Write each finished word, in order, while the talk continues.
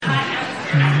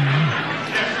Good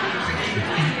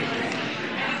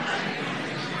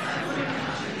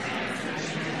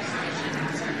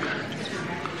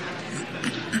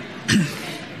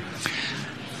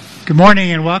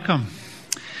morning and welcome.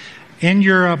 In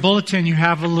your bulletin, you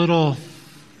have a little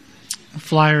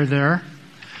flyer there.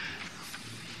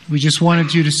 We just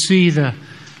wanted you to see the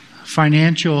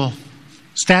financial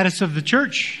status of the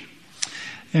church.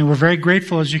 And we're very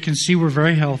grateful. As you can see, we're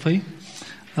very healthy.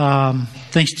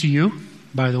 Thanks to you,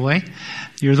 by the way.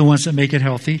 You're the ones that make it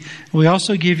healthy. We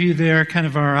also give you there kind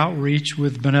of our outreach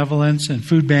with benevolence and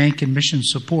food bank and mission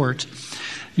support.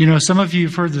 You know, some of you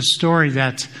have heard the story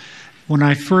that when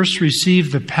I first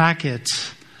received the packet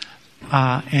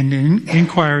and an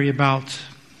inquiry about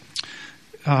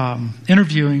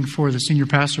interviewing for the senior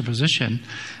pastor position,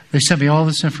 they sent me all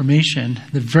this information.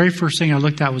 The very first thing I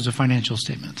looked at was a financial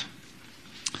statement.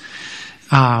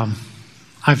 I've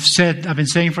been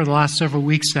saying for the last several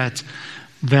weeks that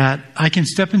I can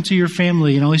step into your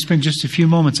family and only spend just a few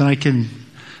moments, and I can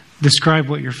describe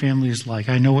what your family is like.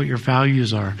 I know what your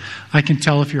values are. I can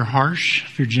tell if you're harsh,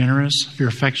 if you're generous, if you're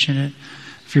affectionate,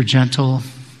 if you're gentle.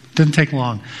 It doesn't take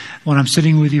long. When I'm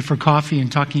sitting with you for coffee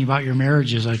and talking about your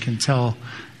marriages, I can tell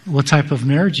what type of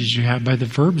marriages you have by the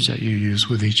verbs that you use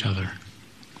with each other.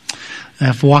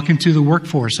 If walking through the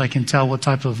workforce, I can tell what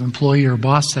type of employee or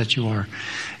boss that you are.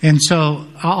 And so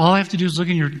all I have to do is look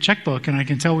in your checkbook and I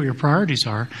can tell what your priorities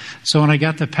are. So when I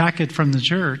got the packet from the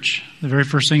church, the very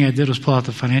first thing I did was pull out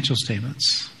the financial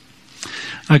statements.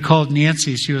 I called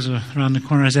Nancy. She was around the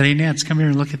corner. I said, "Hey, Nancy, come here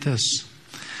and look at this."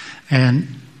 And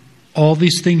all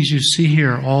these things you see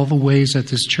here, all the ways that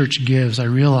this church gives, I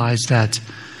realized that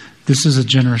this is a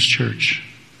generous church.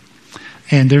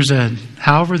 And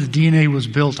however the DNA was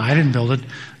built, I didn't build it.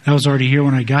 I was already here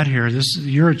when I got here.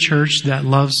 You're a church that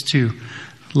loves to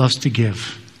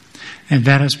give. And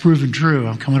that has proven true.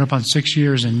 I'm coming up on 6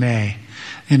 years in May.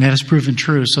 And that has proven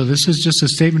true. So this is just a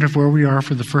statement of where we are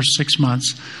for the first 6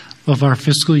 months of our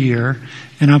fiscal year.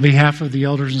 And on behalf of the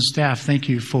elders and staff, thank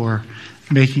you for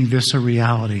making this a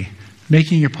reality.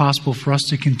 Making it possible for us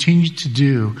to continue to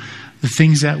do the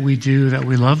things that we do that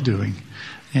we love doing.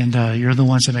 And you're the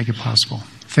ones that make it possible.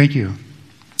 Thank you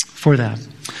for that.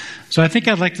 So I think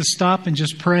I'd like to stop and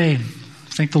just pray.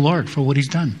 Thank the Lord for what He's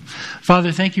done.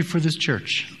 Father, thank you for this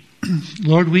church.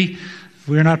 Lord, we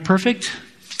are not perfect,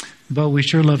 but we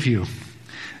sure love you.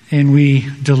 And we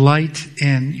delight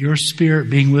in your Spirit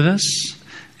being with us.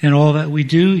 In all that we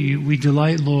do, we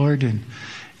delight, Lord,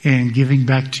 in giving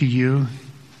back to you,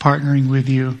 partnering with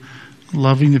you,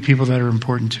 loving the people that are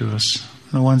important to us,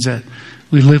 the ones that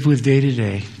we live with day to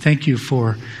day. Thank you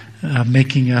for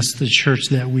making us the church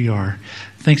that we are.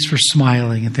 Thanks for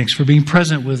smiling, and thanks for being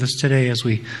present with us today as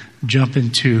we jump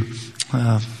into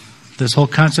this whole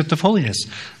concept of holiness.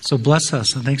 So bless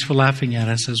us, and thanks for laughing at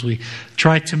us as we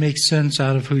try to make sense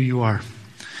out of who you are.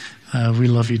 We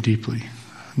love you deeply.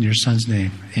 In your Son's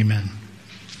name, amen.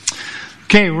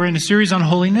 Okay, we're in a series on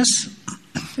holiness,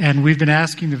 and we've been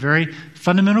asking the very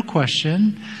fundamental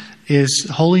question: is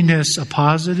holiness a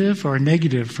positive or a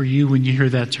negative for you when you hear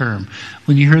that term?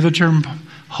 When you hear the term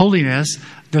holiness,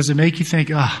 does it make you think,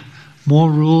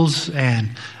 more rules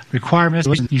and requirements?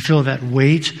 You feel that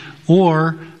weight?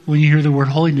 Or when you hear the word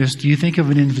holiness, do you think of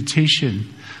an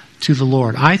invitation to the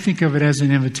Lord? I think of it as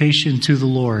an invitation to the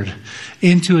Lord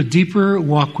into a deeper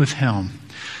walk with Him.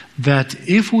 That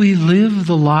if we live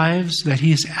the lives that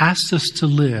He has asked us to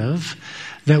live,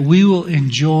 that we will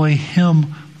enjoy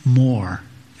Him more.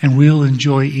 And we'll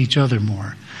enjoy each other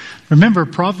more. Remember,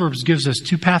 Proverbs gives us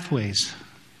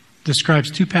describes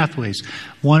two pathways.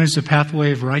 One is the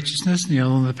pathway of righteousness, and the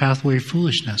other one the pathway of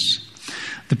foolishness.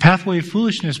 The pathway of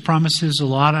foolishness promises a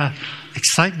lot of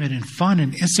excitement and fun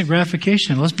and instant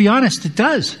gratification. Let's be honest, it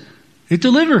does. It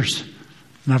delivers.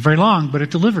 Not very long, but it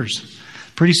delivers.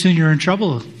 Pretty soon you're in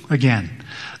trouble again.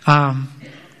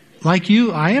 Like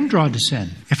you, I am drawn to sin.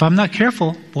 If I'm not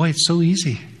careful, boy, it's so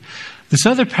easy. This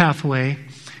other pathway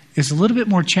is a little bit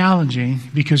more challenging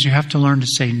because you have to learn to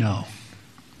say no.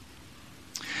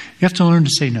 You have to learn to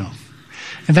say no.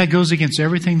 And that goes against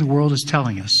everything the world is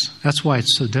telling us. That's why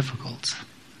it's so difficult.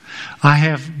 I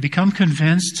have become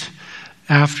convinced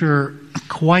after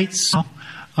quite some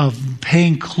of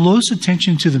paying close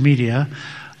attention to the media,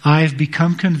 I've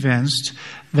become convinced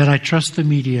that I trust the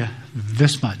media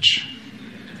this much.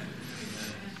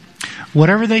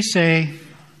 Whatever they say,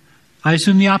 I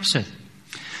assume the opposite.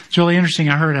 It's really interesting.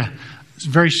 I heard a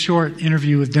very short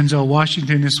interview with Denzel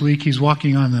Washington this week. He's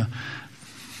walking on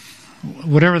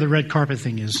whatever the red carpet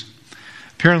thing is.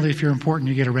 Apparently, if you're important,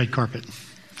 you get a red carpet.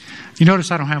 You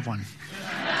notice I don't have one.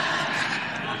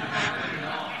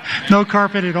 No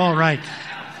carpet at all, right.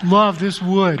 love this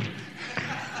wood.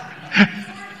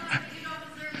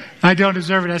 I don't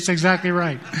deserve it. That's exactly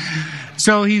right.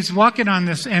 So he's walking on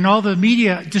this, and all the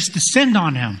media just descend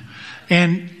on him.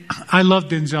 And I love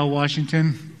Denzel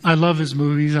Washington. I love his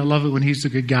movies. I love it when he's the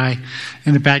good guy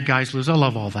and the bad guys lose. I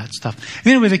love all that stuff.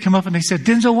 Anyway, they come up and they said,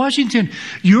 Denzel Washington,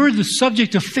 you're the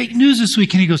subject of fake news this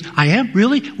week. And he goes, I am?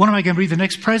 Really? What, am I going to be the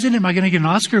next president? Am I going to get an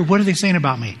Oscar? What are they saying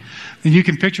about me? And you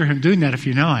can picture him doing that if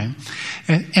you know him.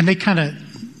 And they kind of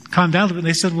calmed down a little bit.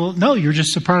 They said, well, no, you're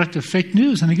just a product of fake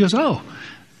news. And he goes, oh,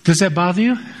 does that bother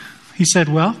you? He said,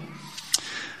 well,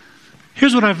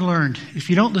 here's what I've learned. If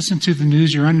you don't listen to the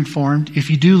news, you're uninformed. If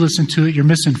you do listen to it, you're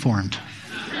misinformed.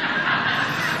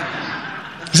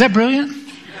 Is that brilliant?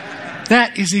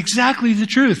 That is exactly the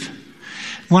truth.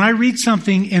 When I read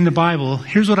something in the Bible,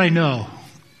 here's what I know.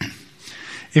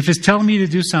 If it's telling me to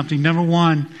do something, number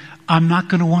one, I'm not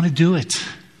going to want to do it.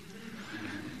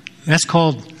 That's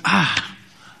called,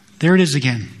 there it is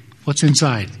again. What's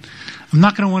inside? I'm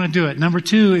not going to want to do it. Number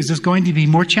two, is this going to be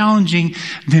more challenging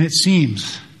than it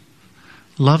seems?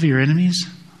 Love your enemies?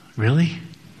 Really?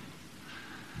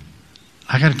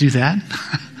 I got to do that?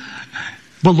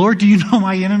 But Lord, do you know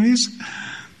my enemies?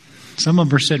 Some of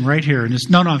them are sitting right here. And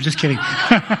no, I'm just kidding.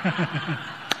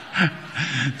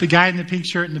 The guy in the pink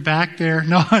shirt in the back there.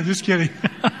 No, I'm just kidding.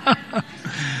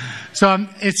 So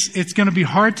it's going to be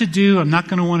hard to do. I'm not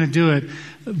going to want to do it.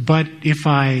 But if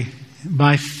I,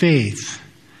 by faith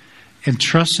and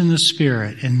trust in the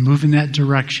Spirit and move in that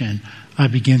direction, I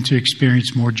begin to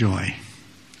experience more joy.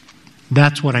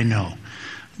 That's what I know.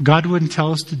 God wouldn't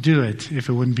tell us to do it if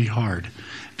it wouldn't be hard,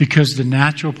 because the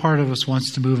natural part of us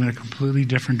wants to move in a completely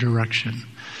different direction.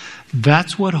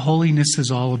 That's what holiness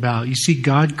is all about. You see,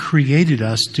 God created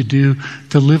us to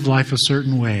live life a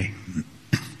certain way.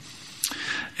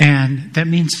 And that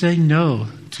means saying no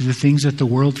to the things that the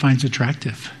world finds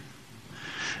attractive.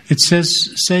 It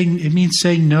means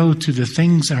saying no to the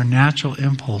things, our natural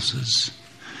impulses,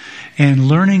 and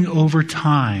learning over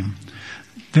time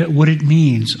that what it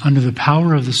means under the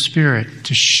power of the Spirit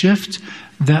to shift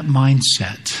that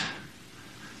mindset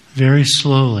very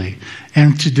slowly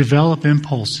and to develop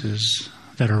impulses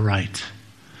that are right,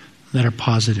 that are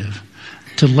positive,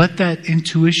 to let that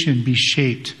intuition be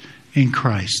shaped in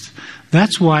Christ.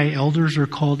 That's why elders are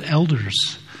called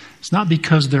elders. It's not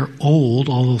because they're old,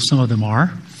 although some of them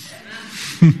are.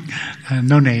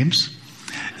 No names.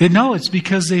 No, it's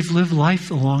because they've lived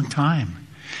life a long time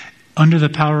under the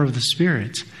power of the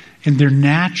Spirit. And their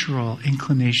natural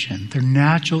inclination, their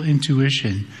natural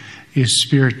intuition is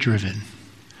Spirit-driven.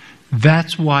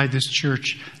 That's why this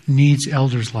church needs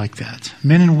elders like that.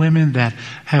 Men and women that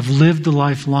have lived the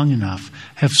life long enough,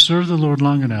 have served the Lord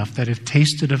long enough, that have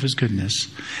tasted of His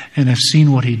goodness and have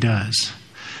seen what He does.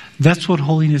 That's what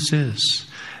holiness is.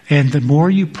 And the more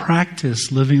you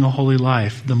practice living a holy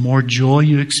life, the more joy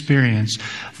you experience,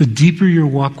 the deeper your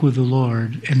walk with the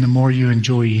Lord, and the more you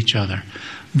enjoy each other.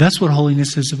 That's what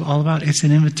holiness is all about. It's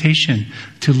an invitation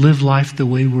to live life the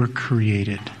way we're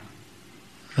created.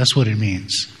 That's what it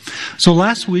means. So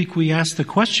last week we asked the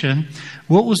question,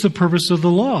 what was the purpose of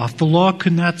the law? If the law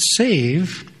could not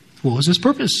save, what was its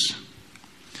purpose?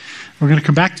 We're going to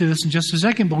come back to this in just a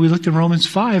second, but we looked at Romans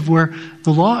 5 where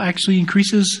the law actually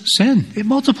increases sin. It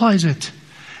multiplies it.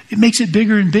 It makes it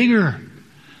bigger and bigger.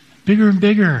 Bigger and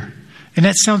bigger. And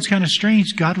that sounds kind of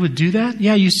strange. God would do that?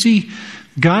 Yeah, you see,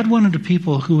 God wanted a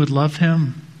people who would love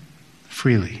Him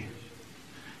freely.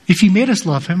 If He made us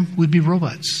love Him, we'd be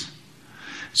robots.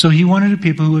 So He wanted a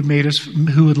people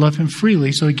who would love Him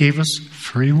freely, so He gave us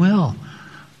free will.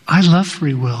 I love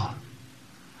free will.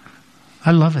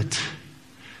 I love it.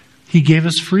 He gave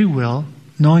us free will,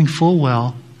 knowing full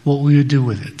well what we would do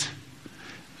with it.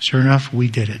 Sure enough, we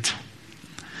did it.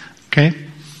 Okay?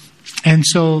 And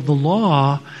so the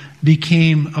law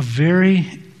became a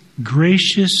very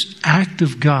gracious act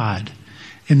of God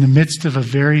in the midst of a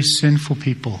very sinful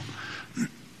people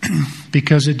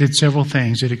because it did several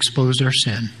things. It exposed our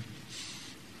sin.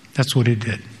 That's what it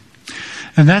did.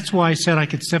 And that's why I said I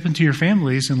could step into your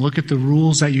families and look at the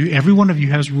rules that every one of you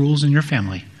has rules in your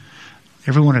family.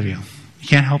 Every one of you. You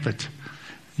can't help it.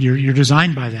 You're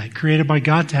designed by that, created by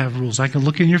God to have rules. I can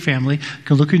look in your family, I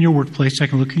can look in your workplace, I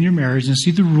can look in your marriage and see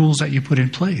the rules that you put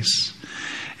in place.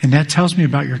 And that tells me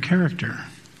about your character.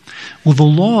 Well, the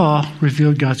law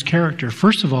revealed God's character.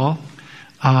 First of all,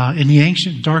 in the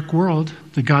ancient dark world,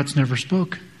 the gods never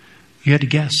spoke. You had to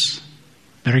guess.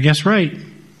 Better guess right,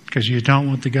 because you don't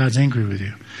want the gods angry with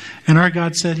you. And our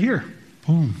God said, here,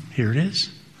 boom, here it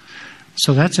is.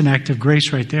 So that's an act of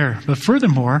grace right there. But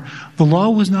furthermore, the law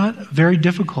was not very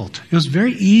difficult. It was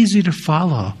very easy to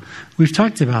follow. We've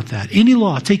talked about that. Any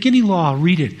law, take any law,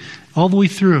 read it all the way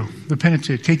through the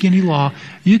Pentateuch. Take any law.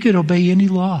 You could obey any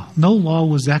law. No law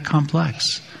was that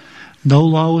complex. No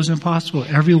law was impossible.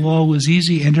 Every law was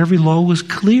easy and every law was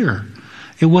clear.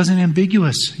 It wasn't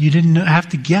ambiguous. You didn't have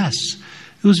to guess.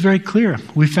 It was very clear.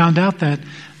 We found out that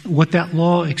what that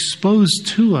law exposed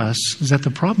to us is that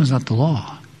the problem is not the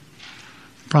law.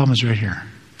 The problem is right here.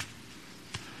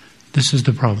 This is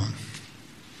the problem.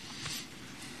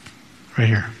 Right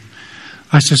here.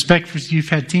 I suspect if you've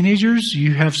had teenagers,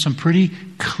 you have some pretty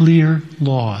clear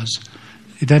laws.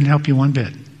 It doesn't help you one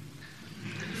bit.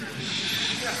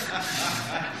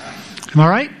 Am I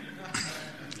right?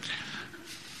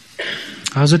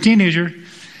 I was a teenager.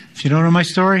 If you don't know my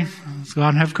story, let's go out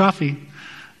and have coffee.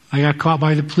 I got caught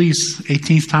by the police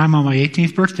 18th time on my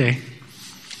 18th birthday.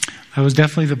 I was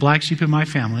definitely the black sheep in my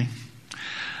family.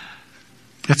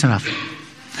 That's enough.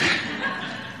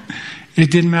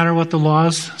 It didn't matter what the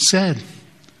laws said.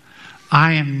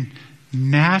 I am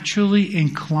naturally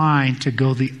inclined to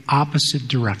go the opposite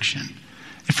direction.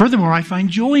 And furthermore, I find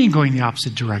joy in going the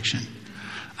opposite direction.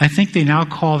 I think they now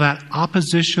call that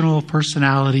oppositional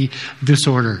personality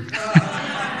disorder.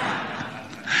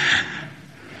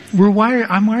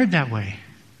 I'm wired that way.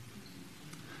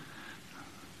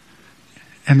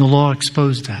 And the law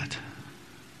exposed that.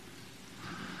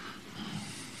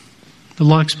 The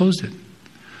law exposed it.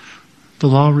 The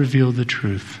law revealed the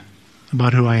truth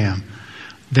about who I am.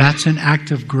 That's an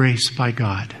act of grace by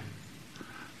God.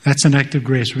 That's an act of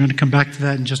grace. We're going to come back to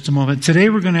that in just a moment. Today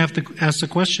we're going to have to ask the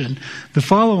question, the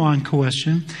follow-on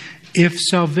question, if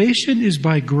salvation is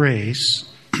by grace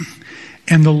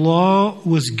and the law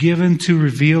was given to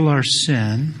reveal our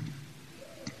sin,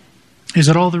 is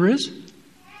that all there is?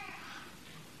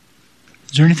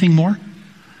 Is there anything more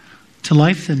to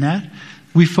life than that?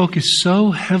 We focus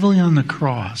so heavily on the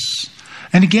cross.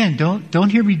 And again, don't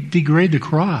hear me degrade the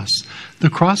cross. The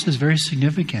cross is very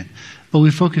significant. But we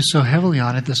focus so heavily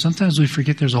on it that sometimes we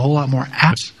forget there's a whole lot more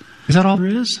after. Is that all there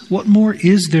is? What more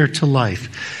is there to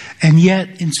life? And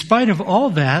yet, in spite of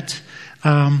all that,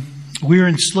 we're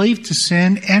enslaved to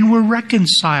sin and we're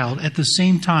reconciled at the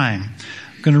same time.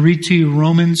 I'm going to read to you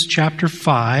Romans chapter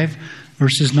 5,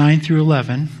 verses 9 through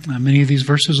 11. Many of these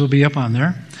verses will be up on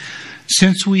there.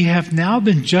 Since we have now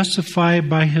been justified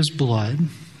by His blood,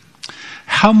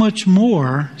 how much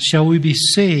more shall we be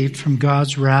saved from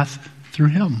God's wrath through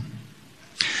Him?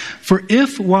 For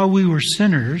if while we were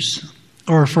sinners,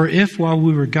 or for if while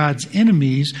we were God's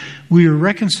enemies, we were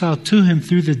reconciled to Him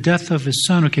through the death of His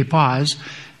Son. Okay, pause.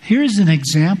 Here's an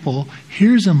example.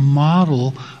 Here's a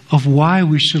model of why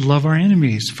we should love our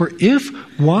enemies. For if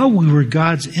while we were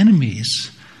God's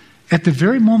enemies, at the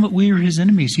very moment we were His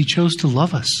enemies, He chose to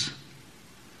love us.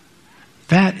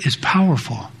 That is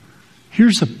powerful.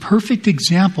 Here's a perfect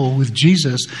example with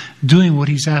Jesus doing what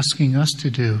He's asking us to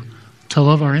do, to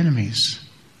love our enemies.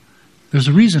 There's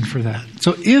a reason for that.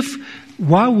 So if,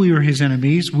 while we were His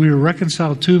enemies, we were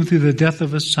reconciled to Him through the death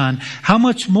of His Son, how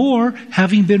much more,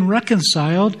 having been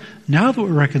reconciled, now that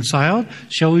we're reconciled,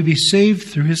 shall we be saved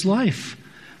through His life?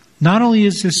 Not only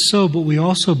is this so, but we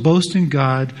also boast in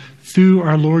God through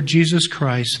our Lord Jesus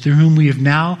Christ, through whom we have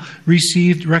now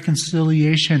received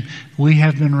reconciliation. We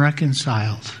have been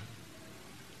reconciled.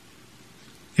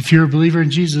 If you're a believer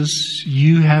in Jesus,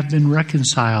 you have been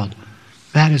reconciled.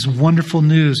 That is wonderful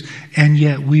news, and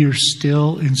yet we are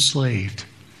still enslaved.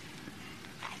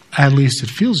 At least it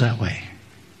feels that way.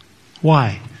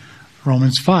 Why?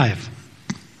 Romans 5.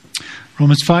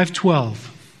 Romans 5:12.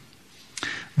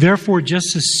 Therefore,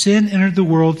 just as sin entered the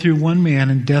world through one man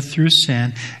and death through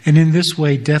sin, and in this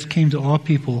way death came to all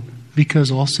people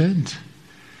because all sinned.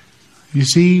 You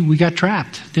see, we got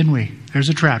trapped, didn't we? There's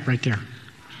a trap right there.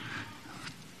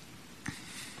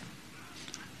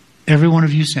 Every one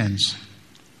of you sins.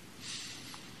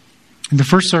 In the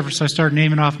first service, I started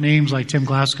naming off names like Tim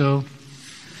Glasgow,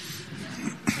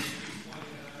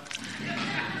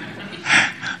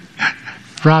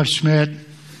 Rob Schmidt.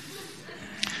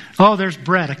 Oh, there's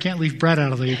Brett. I can't leave Brett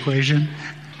out of the equation.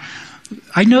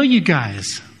 I know you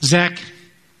guys. Zach.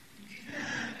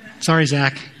 Sorry,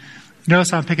 Zach. Notice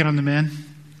how I'm picking on the men?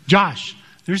 Josh.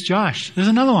 There's Josh. There's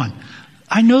another one.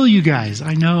 I know you guys.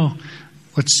 I know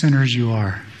what sinners you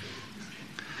are.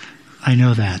 I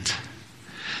know that.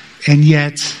 And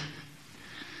yet,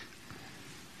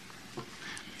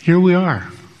 here we are.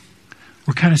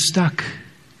 We're kind of stuck,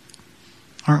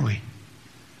 aren't we?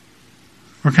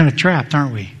 We're kind of trapped,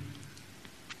 aren't we?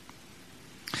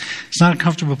 It's not a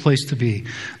comfortable place to be.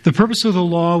 The purpose of the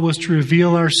law was to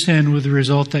reveal our sin with the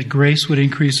result that grace would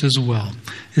increase as well.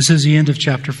 This is the end of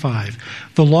chapter 5.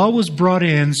 The law was brought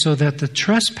in so that the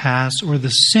trespass or the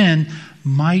sin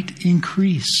might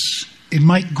increase. It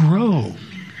might grow.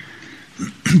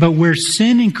 But where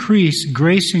sin increased,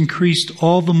 grace increased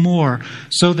all the more,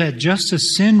 so that just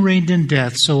as sin reigned in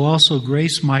death, so also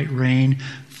grace might reign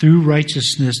through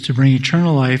righteousness to bring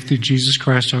eternal life through Jesus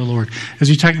Christ our Lord. Is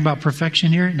he talking about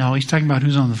perfection here? No, he's talking about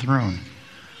who's on the throne.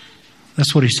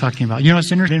 That's what he's talking about. You know,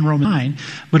 it's interesting in Romans 9,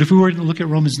 but if we were to look at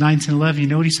Romans 9, 10, 11, you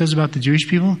know what he says about the Jewish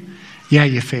people? Yeah,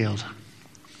 you failed.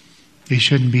 You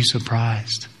shouldn't be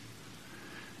surprised.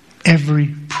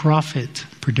 Every prophet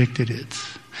predicted it.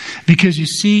 Because you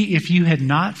see, if you had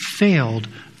not failed,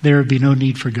 there would be no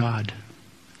need for God.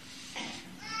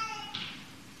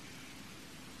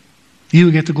 You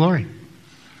would get the glory.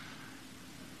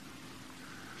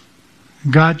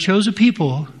 God chose a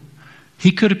people.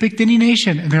 He could have picked any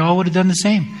nation and they all would have done the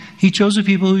same. He chose a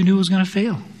people who he knew was going to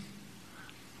fail.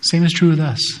 Same is true with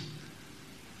us.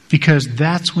 Because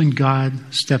that's when God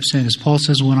steps in. As Paul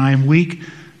says, when I am weak,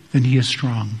 then he is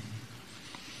strong.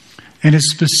 And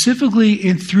it's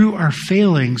specifically through our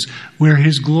failings where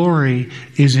his glory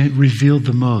is revealed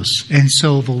the most. And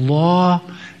so the law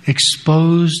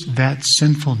exposed that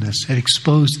sinfulness. It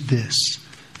exposed this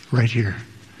right here.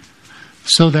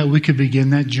 So that we could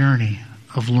begin that journey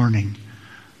of learning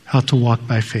how to walk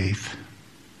by faith.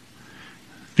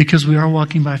 Because we are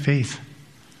walking by faith.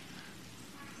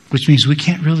 Which means we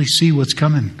can't really see what's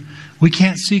coming. We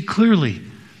can't see clearly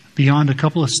beyond a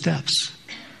couple of steps.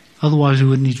 Otherwise we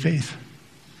wouldn't need faith.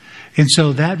 And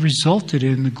so that resulted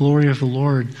in the glory of the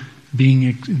Lord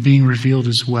being revealed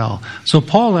as well. So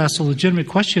Paul asked a legitimate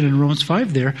question in Romans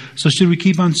 5 there. So should we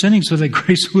keep on sinning so that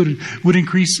grace would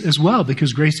increase as well?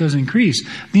 Because grace does increase.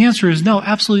 The answer is no,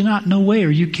 absolutely not. No way. Are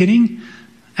you kidding?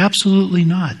 Absolutely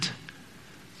not.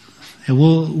 And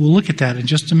we'll look at that in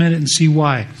just a minute and see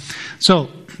why.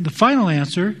 So the final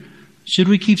answer, should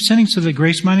we keep sinning so that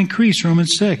grace might increase?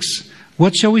 Romans 6.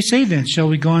 What shall we say then? Shall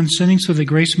we go on sinning so that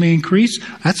grace may increase?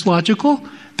 That's logical.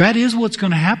 That is what's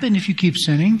going to happen if you keep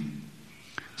sinning.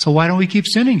 So why don't we keep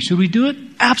sinning? Should we do it?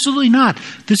 Absolutely not.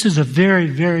 This is a very,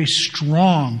 very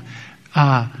strong,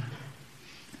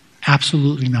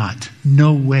 absolutely not.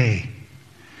 No way.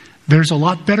 There's a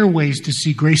lot better ways to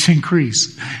see grace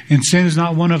increase, and sin is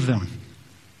not one of them.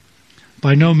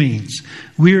 By no means.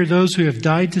 We are those who have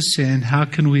died to sin. How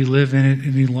can we live in it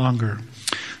any longer?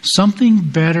 Something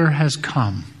better has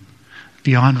come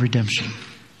beyond redemption.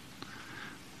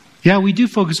 Yeah, we do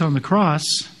focus on the cross.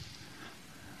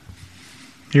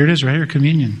 Here it is right here,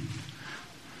 communion.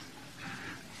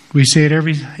 We say it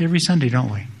every Sunday,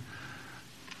 don't we?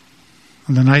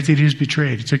 On the night that he was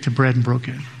betrayed, he took the bread and broke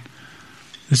it.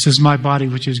 This is my body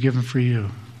which is given for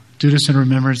you. Do this in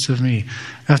remembrance of me.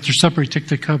 After supper, he took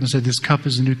the cup and said, this cup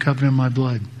is the new covenant in my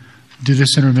blood. Do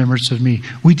this in remembrance of me.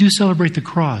 We do celebrate the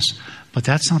cross, but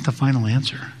that's not the final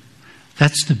answer.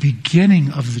 That's the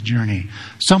beginning of the journey.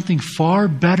 Something far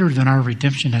better than our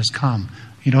redemption has come.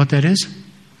 You know what that is?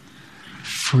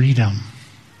 Freedom.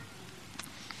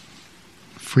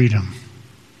 Freedom.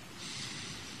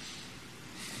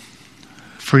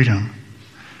 Freedom.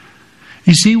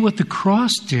 You see, what the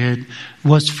cross did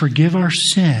was forgive our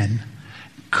sin,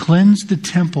 cleanse the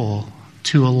temple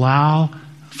to allow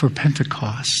for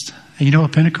Pentecost. And you know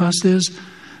what Pentecost is?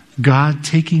 God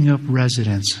taking up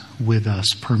residence with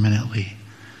us permanently.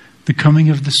 The coming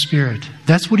of the Spirit.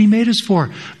 That's what he made us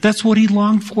for. That's what he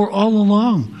longed for all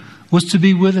along, was to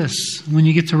be with us. When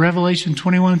you get to Revelation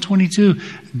 21 and 22,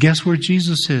 guess where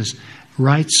Jesus is?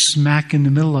 Right smack in the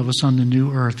middle of us on the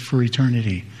new earth for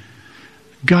eternity.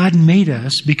 God made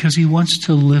us because he wants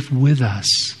to live with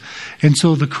us. And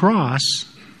so the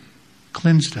cross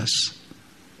cleansed us.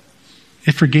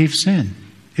 It forgave sin.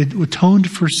 It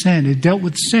atoned for sin. It dealt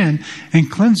with sin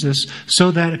and cleansed us so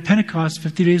that at Pentecost,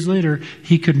 50 days later,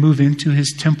 he could move into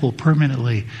his temple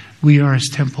permanently. We are his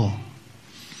temple.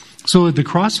 So the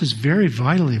cross is very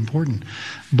vitally important,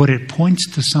 but it points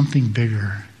to something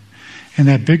bigger. And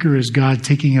that bigger is God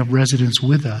taking up residence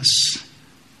with us.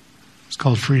 It's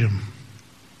called freedom.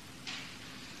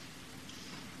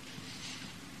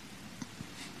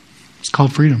 It's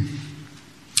called freedom.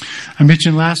 I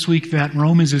mentioned last week that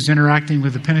Romans is interacting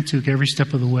with the Pentateuch every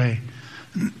step of the way.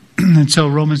 And so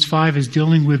Romans 5 is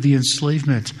dealing with the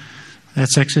enslavement.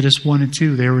 That's Exodus 1 and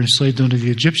 2. They were enslaved under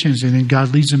the Egyptians, and then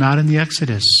God leads them out in the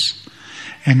Exodus.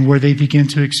 And where they begin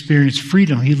to experience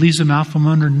freedom. He leads them out from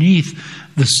underneath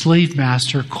the slave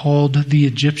master called the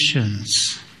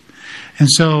Egyptians. And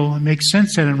so it makes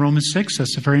sense that in Romans 6,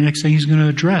 that's the very next thing he's going to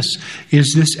address,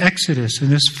 is this exodus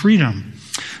and this freedom.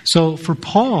 So for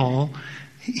Paul,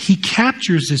 he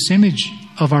captures this image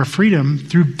of our freedom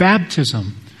through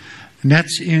baptism. And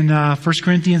that's in 1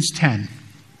 Corinthians 10.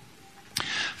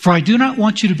 For I do not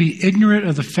want you to be ignorant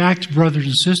of the fact, brothers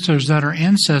and sisters, that our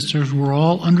ancestors were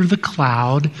all under the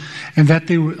cloud and that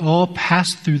they were all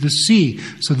passed through the sea.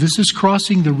 So this is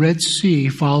crossing the Red Sea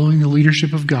following the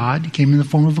leadership of God. It came in the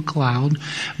form of a cloud.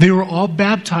 They were all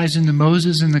baptized into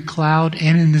Moses in the cloud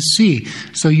and in the sea.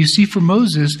 So you see, for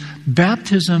Moses,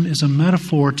 baptism is a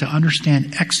metaphor to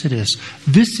understand Exodus.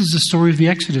 This is the story of the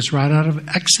Exodus right out of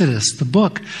Exodus, the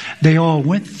book. They all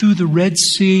went through the Red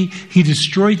Sea. He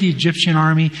destroyed the Egyptian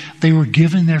army. They were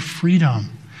given their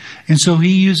freedom. And so he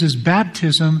uses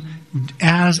baptism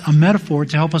as a metaphor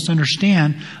to help us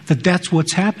understand that that's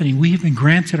what's happening. We have been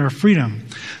granted our freedom.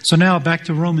 So now back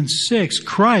to Romans 6.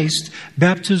 Christ,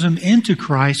 baptism into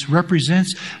Christ,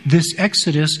 represents this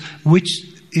exodus which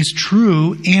is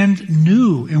true and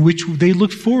new, and which they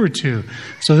look forward to.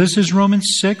 So this is Romans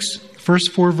 6,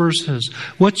 first 4 verses.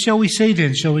 What shall we say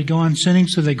then? Shall we go on sinning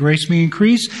so that grace may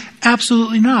increase?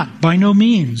 Absolutely not. By no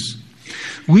means.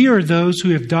 We are those who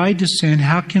have died to sin.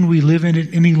 How can we live in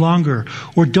it any longer?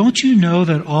 Or don't you know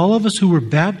that all of us who were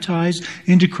baptized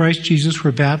into Christ Jesus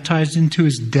were baptized into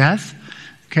his death?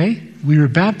 Okay? We were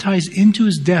baptized into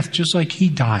his death just like he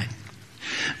died.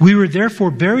 We were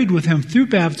therefore buried with him through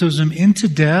baptism into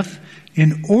death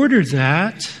in order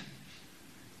that,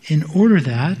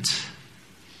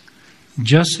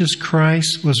 just as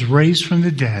Christ was raised from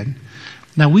the dead.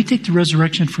 Now we take the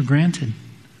resurrection for granted.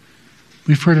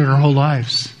 We've heard it our whole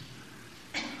lives.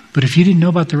 But if you didn't know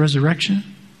about the resurrection,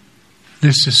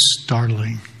 this is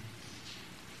startling.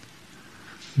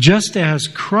 Just as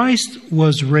Christ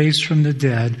was raised from the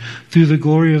dead through the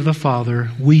glory of the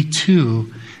Father, we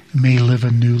too may live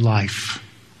a new life.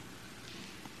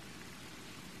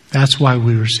 That's why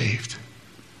we were saved.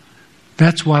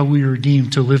 That's why we were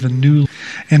redeemed, to live a new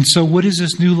life. And so what is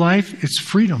this new life? It's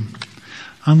freedom.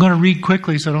 I'm going to read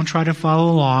quickly, so don't try to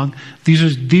follow along.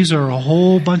 These are a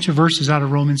whole bunch of verses out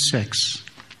of Romans 6.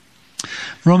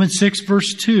 Romans 6,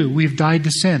 verse 2, we've died to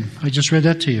sin. I just read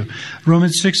that to you.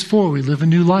 Romans 6, 4, we live a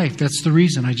new life. That's the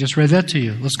reason. I just read that to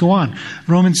you. Let's go on.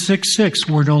 Romans 6, 6,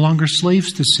 we're no longer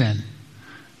slaves to sin.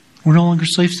 We're no longer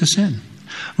slaves to sin.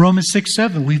 Romans 6,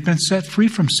 7, we've been set free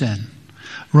from sin.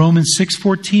 Romans 6,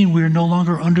 14, we are no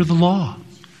longer under the law.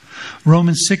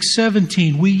 Romans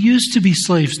 6:17, we used to be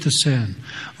slaves to sin.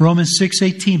 Romans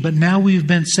 6:18, but now we've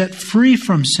been set free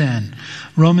from sin.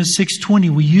 Romans 6:20,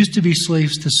 we used to be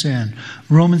slaves to sin.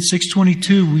 Romans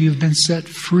 6:22, we have been set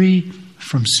free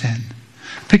from sin.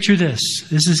 Picture this.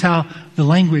 This is how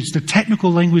the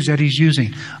technical language that he's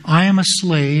using. I am a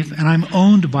slave and I'm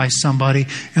owned by somebody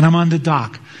and I'm on the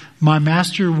dock. My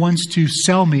master wants to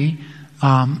sell me.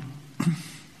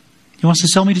 He wants to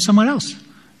sell me to someone else.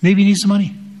 Maybe he needs some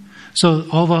money. So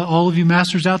all of you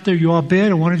masters out there, you all bid,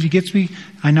 and one of you gets me,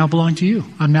 I now belong to you.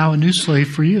 I'm now a new slave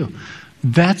for you.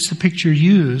 That's the picture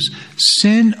used.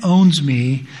 Sin owns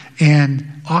me and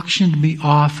auctioned me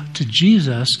off to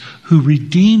Jesus, who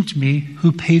redeemed me,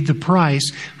 who paid the price,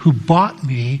 who bought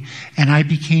me, and I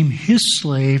became his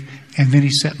slave, and then he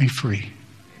set me free.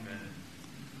 Amen.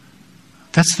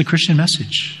 That's the Christian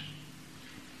message.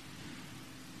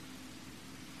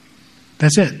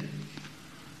 That's it.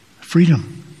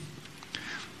 Freedom.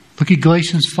 Look at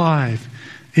Galatians 5.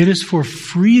 It is for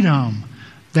freedom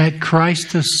that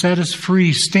Christ has set us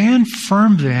free. Stand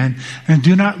firm then, and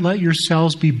do not let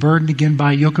yourselves be burdened again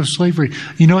by a yoke of slavery.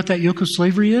 You know what that yoke of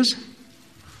slavery is?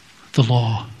 The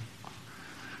law.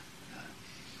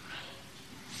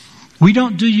 We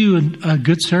don't do you a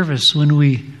good service when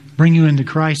we bring you into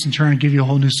Christ and try and give you a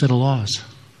whole new set of laws.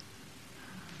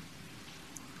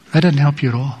 That doesn't help you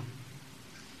at all.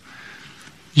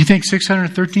 You think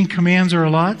 613 commands are a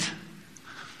lot?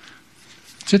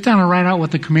 Sit down and write out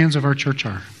what the commands of our church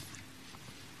are.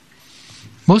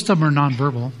 Most of them are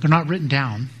nonverbal. They're not written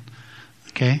down.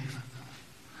 Okay?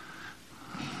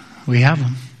 We have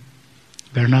them.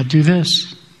 Better not do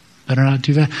this. Better not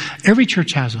do that. Every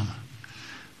church has them.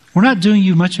 We're not doing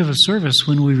you much of a service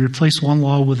when we replace one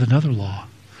law with another law.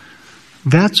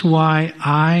 That's why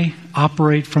I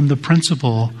operate from the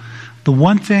principle, the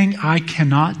one thing I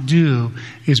cannot do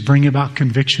is bring about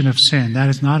conviction of sin. That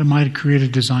is not in my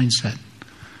creative design set.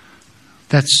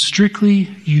 That's strictly,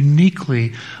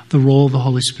 uniquely the role of the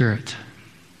Holy Spirit.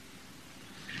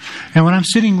 And when I'm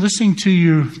sitting listening to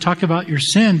you talk about your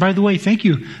sin, by the way, thank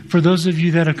you for those of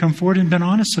you that have come forward and been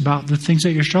honest about the things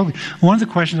that you're struggling. One of the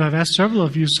questions I've asked several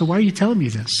of you is, so why are you telling me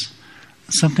this?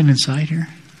 Something inside here?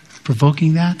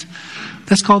 provoking that?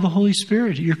 That's called the Holy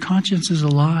Spirit. Your conscience is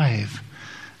alive.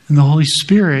 And the Holy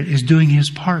Spirit is doing His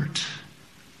part.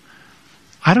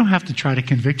 I don't have to try to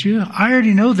convict you. I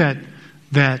already know that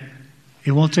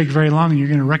it won't take very long and you're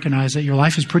going to recognize that your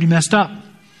life is pretty messed up.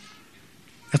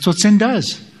 That's what sin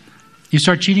does. You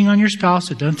start cheating on your spouse,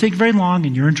 it doesn't take very long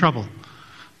and you're in trouble.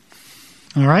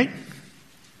 All right?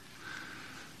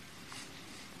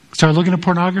 Start looking at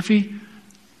pornography,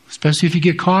 especially if you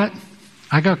get caught.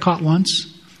 I got caught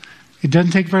once. It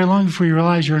doesn't take very long before you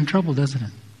realize you're in trouble, doesn't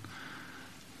it?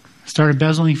 Start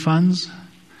embezzling funds.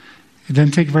 It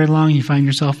doesn't take very long and you find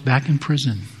yourself back in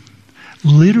prison.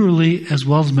 Literally as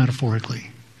well as metaphorically.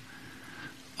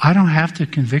 I don't have to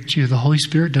convict you. The Holy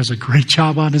Spirit does a great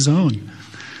job on His own.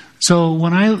 So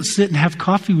when I sit and have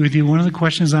coffee with you, one of the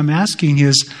questions I'm asking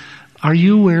is, are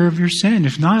you aware of your sin?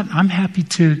 If not, I'm happy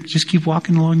to just keep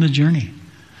walking along the journey.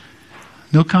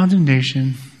 No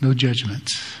condemnation, no judgment.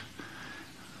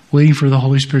 Waiting for the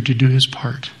Holy Spirit to do His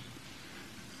part.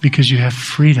 Because you have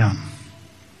freedom.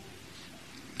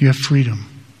 You have freedom.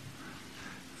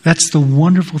 That's the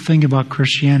wonderful thing about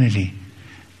Christianity.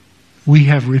 We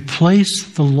have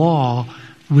replaced the law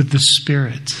with the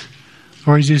Spirit.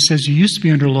 Or as it says, you used to be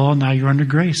under law, now you're under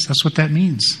grace. That's what that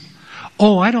means.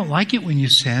 Oh, I don't like it when you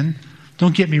sin.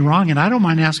 Don't get me wrong, and I don't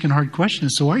mind asking hard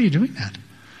questions. So why are you doing that?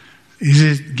 Is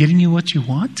it getting you what you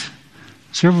want?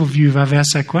 Several of you have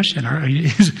asked that question.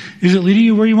 Is it leading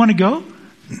you where you want to go?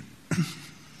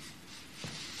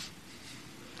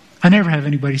 I never have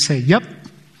anybody say, yep,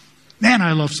 man,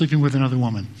 I love sleeping with another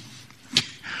woman.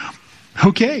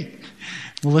 Okay.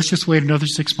 Well, let's just wait another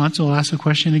 6 months and we'll ask the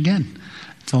question again.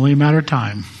 It's only a matter of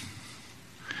time.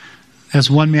 As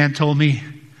one man told me,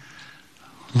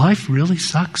 life really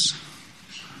sucks.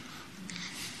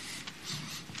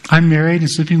 I'm married and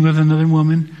sleeping with another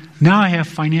woman. Now I have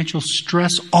financial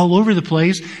stress all over the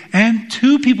place and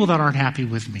 2 people that aren't happy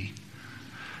with me.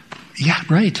 Yeah,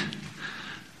 right.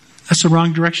 That's the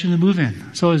wrong direction to move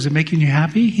in. So is it making you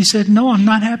happy? He said, no, I'm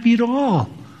not happy at all.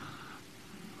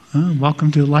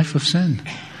 Welcome to the life of sin.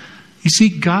 You see,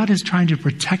 God is trying to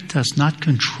protect us, not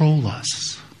control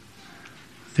us.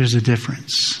 There's a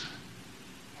difference.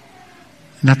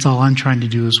 And that's all I'm trying to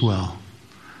do as well.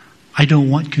 I don't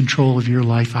want control of your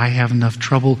life. I have enough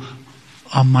trouble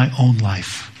on my own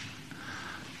life.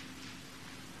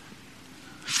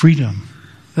 Freedom.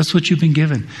 That's what you've been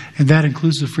given. And that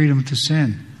includes the freedom to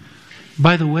sin.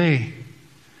 By the way,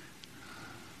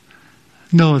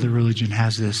 no other religion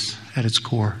has this at its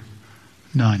core.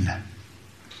 None.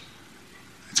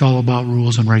 It's all about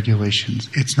rules and regulations.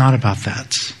 It's not about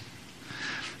that.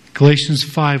 Galatians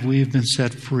 5, we have been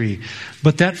set free.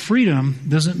 But that freedom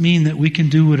doesn't mean that we can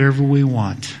do whatever we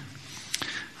want.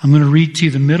 I'm going to read to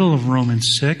you the middle of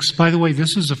Romans 6. By the way,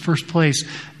 this is the first place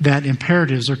that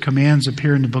imperatives or commands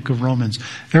appear in the book of Romans.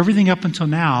 Everything up until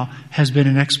now has been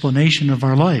an explanation of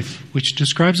our life, which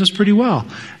describes us pretty well.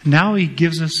 Now he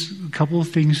gives us a couple of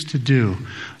things to do.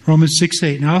 Romans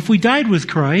 6:8. Now if we died with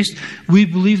Christ, we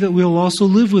believe that we will also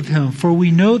live with Him. For we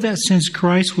know that since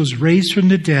Christ was raised from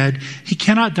the dead, He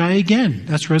cannot die again.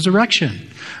 That's resurrection.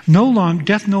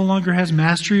 Death no longer has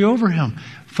mastery over Him.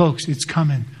 Folks, it's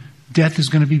coming. Death is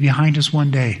going to be behind us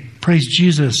one day. Praise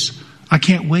Jesus. I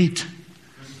can't wait.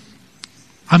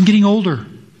 I'm getting older.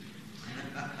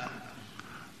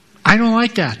 I don't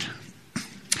like that.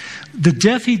 The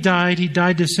death He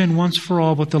died to sin once for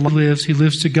all, but the life He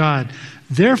lives to God.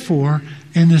 Therefore,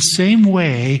 in the same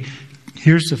way,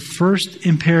 here's the first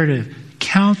imperative.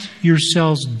 Count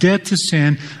yourselves dead to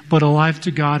sin, but alive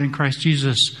to God in Christ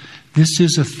Jesus. This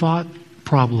is a thought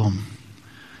problem.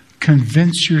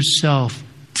 Convince yourself.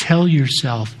 Tell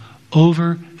yourself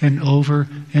over and over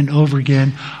and over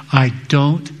again, I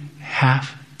don't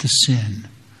have to sin.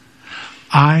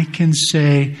 I can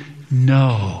say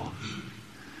no.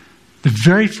 The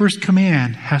very first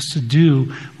command has to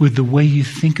do with the way you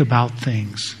think about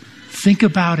things. Think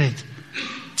about it.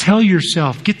 Tell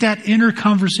yourself. Get that inner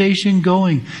conversation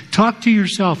going. Talk to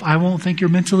yourself. I won't think you're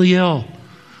mentally ill.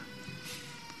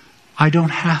 I don't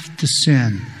have to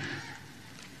sin.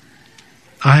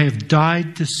 I have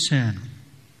died to sin.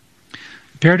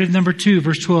 Imperative number 2,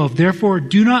 verse 12. Therefore,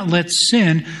 do not let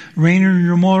sin reign in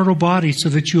your mortal body so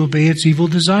that you obey its evil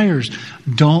desires.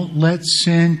 Don't let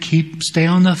sin stay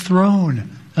on the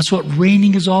throne. That's what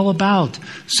reigning is all about.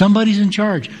 Somebody's in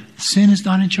charge. Sin is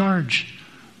not in charge.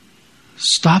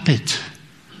 Stop it.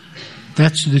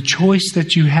 That's the choice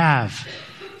that you have.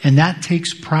 And that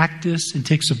takes practice and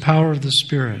takes the power of the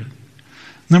Spirit.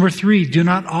 Number 3, do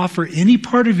not offer any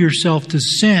part of yourself to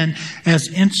sin as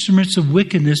instruments of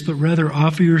wickedness, but rather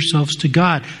offer yourselves to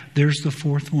God. There's the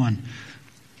 4th one.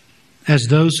 as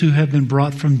those who have been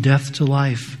brought from death to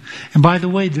life. And by the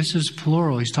way, this is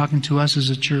plural. He's talking to us as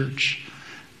a church.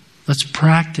 Let's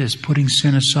practice putting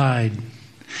sin aside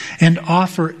and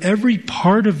offer every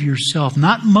part of yourself,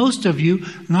 not most of you,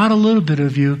 not a little bit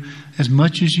of you, as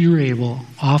much as you're able,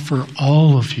 offer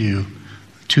all of you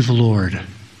to the Lord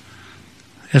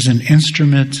as an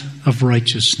instrument of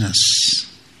righteousness.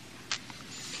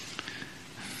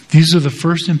 These are the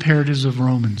first imperatives of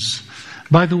Romans.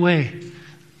 By the way,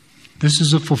 this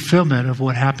is a fulfillment of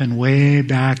what happened way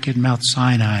back at Mount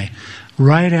Sinai,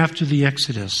 right after the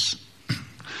Exodus.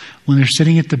 When they're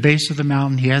sitting at the base of the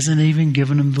mountain, he hasn't even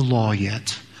given them the law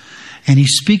yet. And he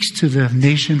speaks to the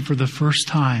nation for the first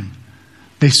time.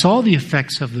 They saw the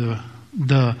effects of this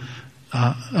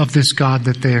God,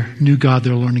 that their new God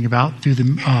they're learning about through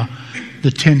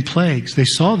the 10 plagues. They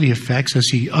saw the effects as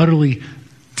he utterly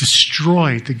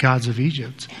destroyed the gods of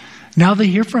Egypt. Now they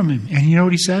hear from him. And you know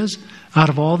what he says? Out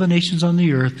of all the nations on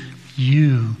the earth,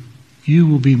 you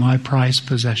will be my prized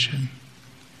possession.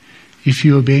 If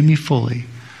you obey me fully,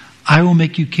 I will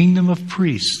make you kingdom of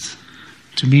priests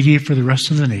to mediate for the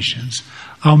rest of the nations.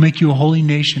 I'll make you a holy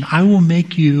nation. I will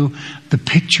make you the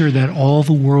picture that all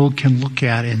the world can look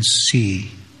at and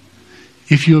see.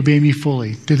 If you obey me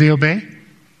fully. Did they obey?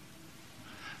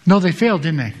 No, they failed,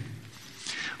 didn't they?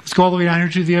 Let's go all the way down here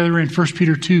to the other end. 1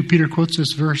 Peter 2. Peter quotes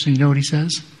this verse, and you know what he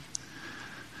says?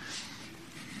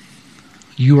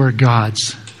 You are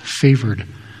God's favored,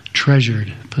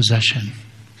 treasured possession.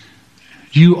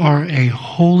 You are a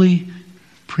holy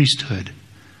priesthood,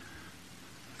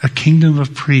 a kingdom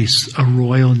of priests, a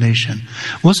royal nation.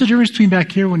 What's the difference between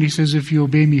back here when he says, if you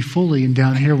obey me fully, and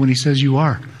down here when he says you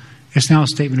are? It's now a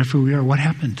statement of who we are. What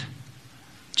happened?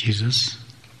 Jesus,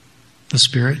 the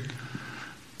Spirit.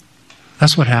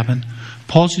 That's what happened.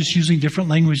 Paul's just using different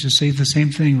language to say the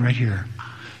same thing right here.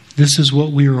 This is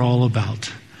what we are all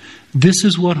about. This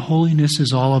is what holiness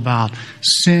is all about.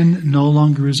 Sin no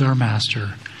longer is our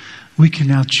master. We can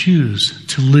now choose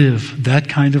to live that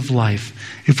kind of life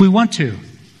if we want to.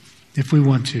 If we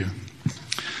want to. I'm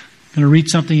going to read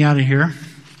something out of here.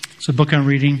 It's a book I'm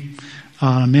reading,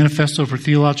 a manifesto for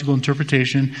theological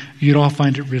interpretation. You'd all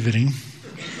find it riveting.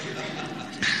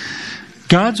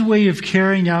 God's way of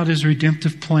carrying out his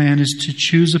redemptive plan is to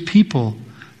choose a people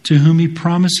to whom he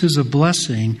promises a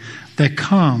blessing that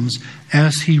comes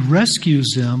as he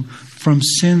rescues them from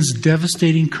sin's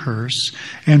devastating curse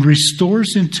and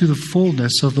restores them to the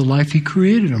fullness of the life he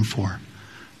created them for.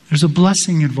 There's a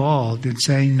blessing involved in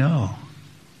saying no.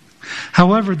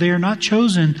 However, they are not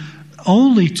chosen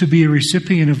only to be a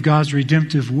recipient of God's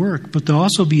redemptive work, but to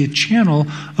also be a channel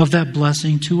of that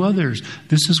blessing to others.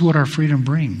 This is what our freedom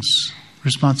brings.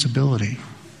 Responsibility.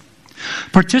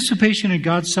 Participation in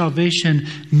God's salvation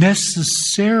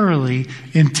necessarily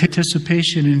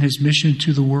anticipation in his mission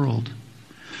to the world.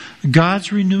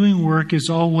 God's renewing work is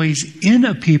always in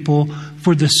a people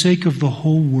for the sake of the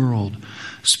whole world.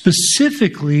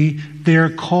 Specifically, they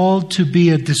are called to be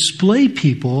a display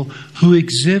people who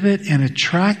exhibit an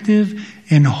attractive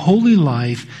and holy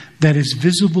life that is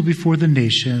visible before the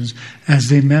nations as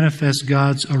they manifest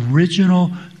God's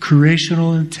original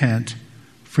creational intent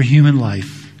for human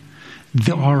life.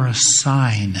 They are a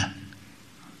sign.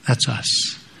 That's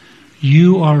us.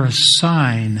 You are a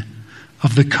sign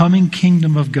of the coming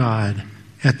kingdom of God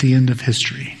at the end of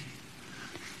history.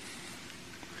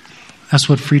 That's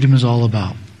what freedom is all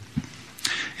about.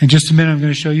 In just a minute, I'm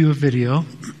going to show you a video.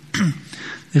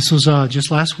 This was just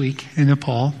last week in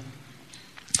Nepal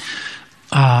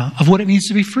of what it means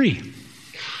to be free.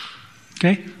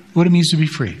 Okay? What it means to be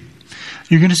free.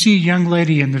 You're going to see a young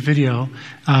lady in the video.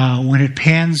 When it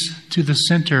pans to the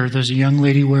center, there's a young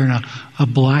lady wearing a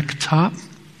black top.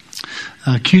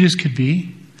 Cute as could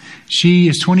be. She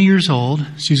is 20 years old.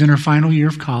 She's in her final year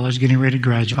of college, getting ready to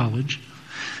graduate college.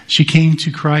 She came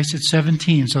to Christ at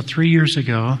 17, so 3 years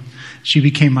ago, she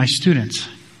became my student.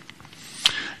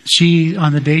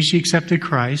 On the day she accepted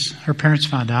Christ, her parents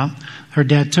found out. Her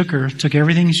dad took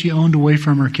everything she owned away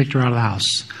from her, kicked her out of the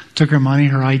house. Took her money,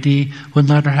 her ID, wouldn't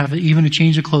let her have even a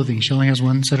change of clothing. She only has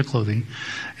one set of clothing.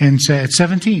 And said, at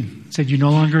 17, said, you no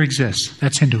longer exist.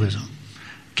 That's Hinduism.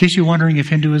 In case you're wondering if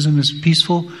Hinduism is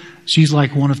peaceful, she's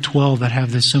like one of 12 that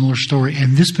have this similar story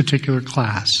in this particular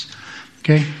class.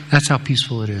 Okay? That's how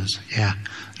peaceful it is. Yeah.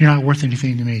 You're not worth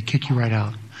anything to me. Kick you right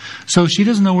out. So she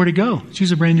doesn't know where to go.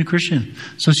 She's a brand new Christian.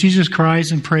 So she just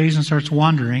cries and prays and starts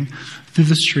wandering through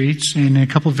the streets. And a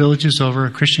couple of villages over, a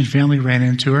Christian family ran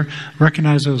into her,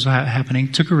 recognized what was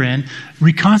happening, took her in,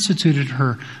 reconstituted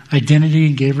her identity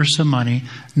and gave her some money.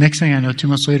 Next thing I know, 2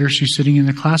 months later, she's sitting in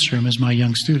the classroom as my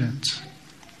young student.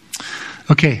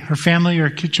 Okay, her family, her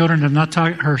children have not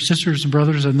talked, her sisters and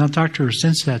brothers have not talked to her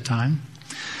since that time.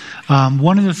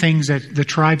 One of the things that the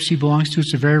tribe she belongs to,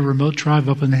 it's a very remote tribe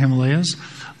up in the Himalayas.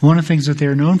 One of the things that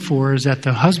they're known for is that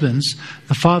the husbands,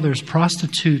 the fathers,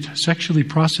 sexually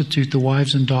prostitute the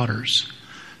wives and daughters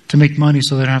to make money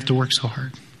so they don't have to work so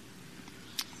hard.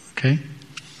 Okay?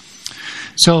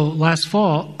 So last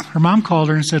fall, her mom called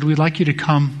her and said, we'd like you to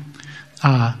come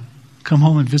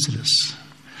home and visit us.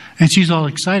 And she's all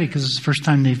excited because it's the first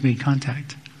time they've made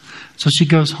contact. So she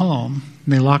goes home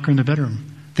and they lock her in the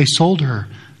bedroom. They sold her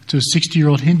to a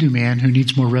 60-year-old Hindu man who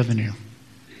needs more revenue.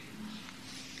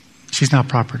 She's not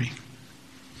property.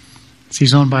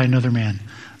 She's owned by another man.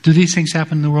 Do these things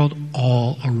happen in the world?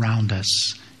 All around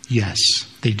us. Yes,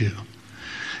 they do.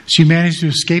 She managed to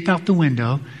escape out the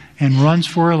window and runs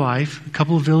for her life a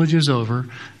couple of villages over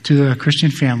to a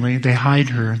Christian family. They hide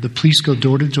her. The police go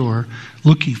door to door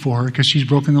looking for her because she's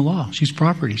broken the law. She's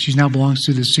property. She now belongs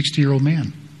to this 60-year-old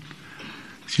man.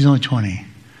 She's only 20.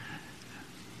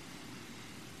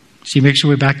 She makes her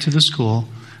way back to the school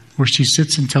where she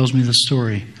sits and tells me the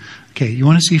story. Okay, you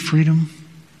want to see freedom?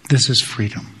 This is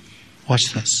freedom.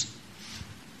 Watch this.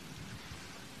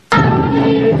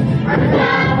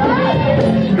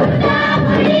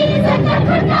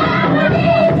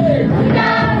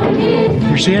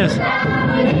 Here she is.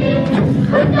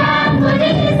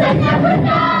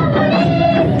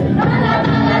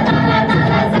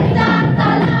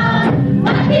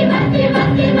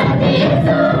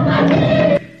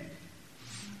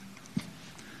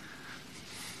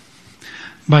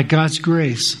 By God's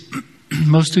grace,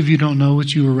 most of you don't know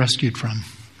what you were rescued from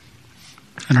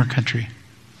in our country.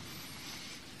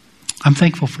 I'm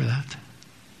thankful for that.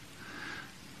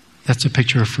 That's a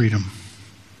picture of freedom.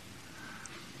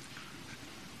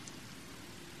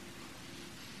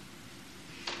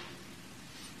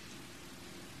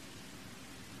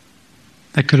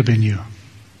 That could have been you.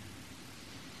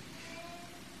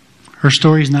 Her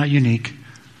story is not unique.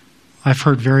 I've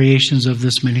heard variations of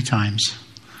this many times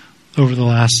over the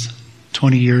last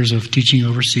 20 years of teaching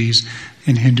overseas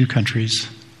in Hindu countries.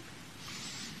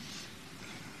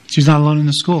 She's not alone in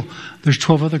the school. There's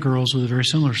 12 other girls with a very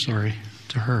similar story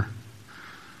to her.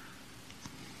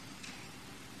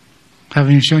 I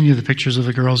haven't even shown you the pictures of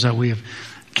the girls that we have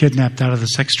kidnapped out of the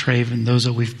sex trade and those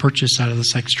that we've purchased out of the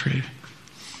sex trade.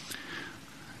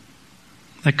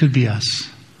 That could be us.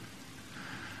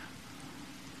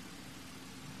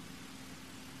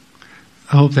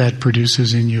 I hope that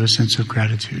produces in you a sense of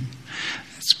gratitude.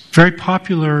 It's very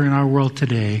popular in our world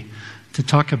today to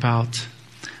talk about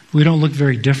we don't look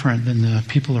very different than the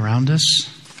people around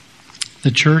us,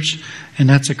 the church, and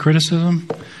that's a criticism.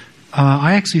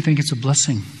 I actually think it's a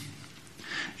blessing.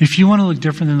 If you want to look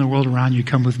different than the world around you,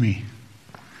 come with me.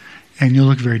 And you'll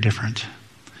look very different.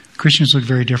 Christians look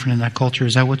very different in that culture.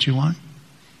 Is that what you want?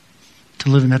 To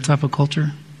live in that type of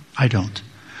culture? I don't.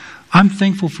 I'm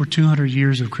thankful for 200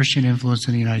 years of Christian influence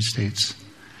in the United States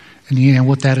and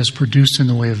what that has produced in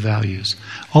the way of values.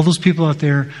 All those people out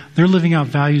there, they're living out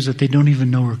values that they don't even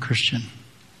know are Christian.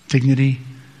 Dignity,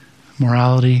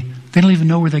 morality. They don't even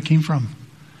know where that came from.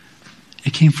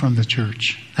 It came from the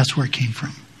church. That's where it came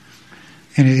from.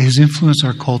 And it has influenced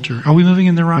our culture. Are we moving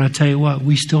in the right? I tell you what,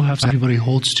 we still have everybody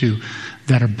holds to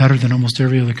that are better than almost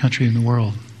every other country in the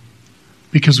world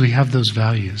because we have those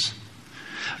values.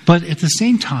 But at the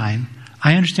same time,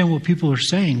 I understand what people are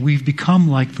saying. We've become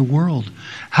like the world.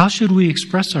 How should we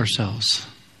express ourselves?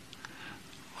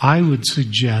 I would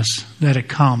suggest that it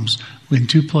comes in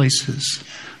two places.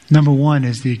 Number one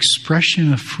is the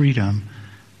expression of freedom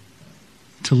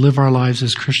to live our lives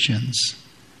as Christians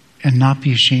and not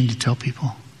be ashamed to tell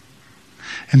people.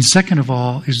 And second of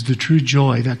all is the true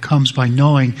joy that comes by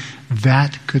knowing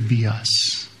that could be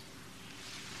us.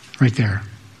 Right there.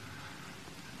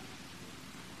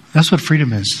 That's what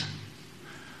freedom is.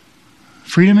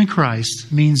 Freedom in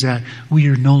Christ means that we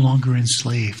are no longer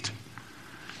enslaved.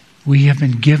 We have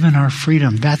been given our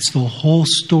freedom. That's the whole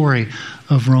story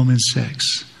of Romans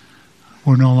 6.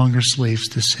 We're no longer slaves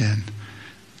to sin.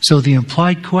 So the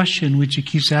implied question which he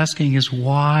keeps asking is,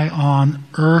 why on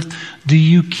earth do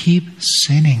you keep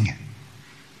sinning?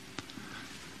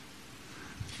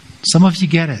 Some of you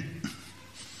get it.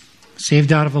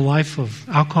 Saved out of a life of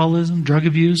alcoholism, drug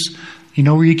abuse. You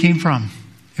know where you came from.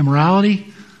 Immorality,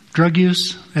 drug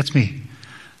use, that's me.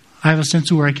 I have a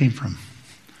sense of where I came from.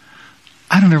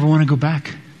 I don't ever want to go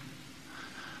back.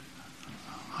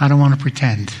 I don't want to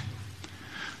pretend.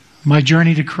 My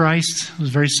journey to Christ was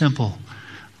very simple.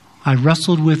 I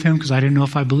wrestled with him because I didn't know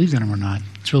if I believed in him or not.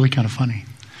 It's really kind of funny.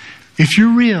 If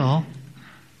you're real,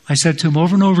 I said to him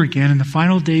over and over again in the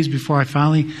final days before I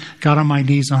finally got on my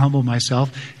knees and humbled myself,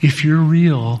 if you're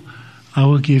real, I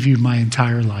will give you my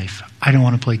entire life. I don't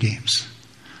want to play games.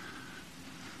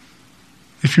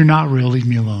 If you're not real, leave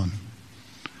me alone.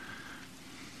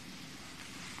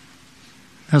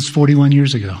 That's 41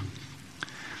 years ago.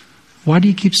 Why do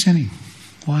you keep sinning?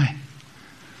 Why?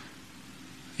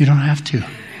 You don't have to.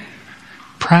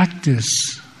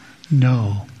 Practice,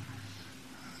 know,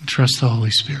 trust the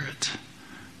Holy Spirit.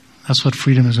 That's what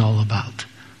freedom is all about.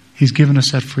 He's given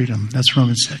us that freedom. That's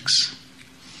Romans 6.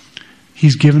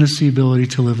 He's given us the ability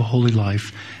to live a holy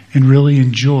life and really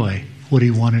enjoy what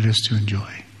He wanted us to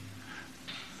enjoy.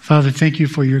 Father, thank you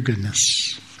for your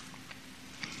goodness.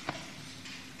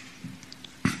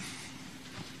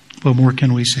 What more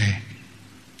can we say?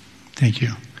 Thank you.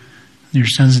 In your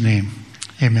Son's name,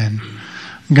 amen.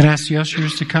 I'm going to ask the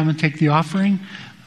ushers to come and take the offering.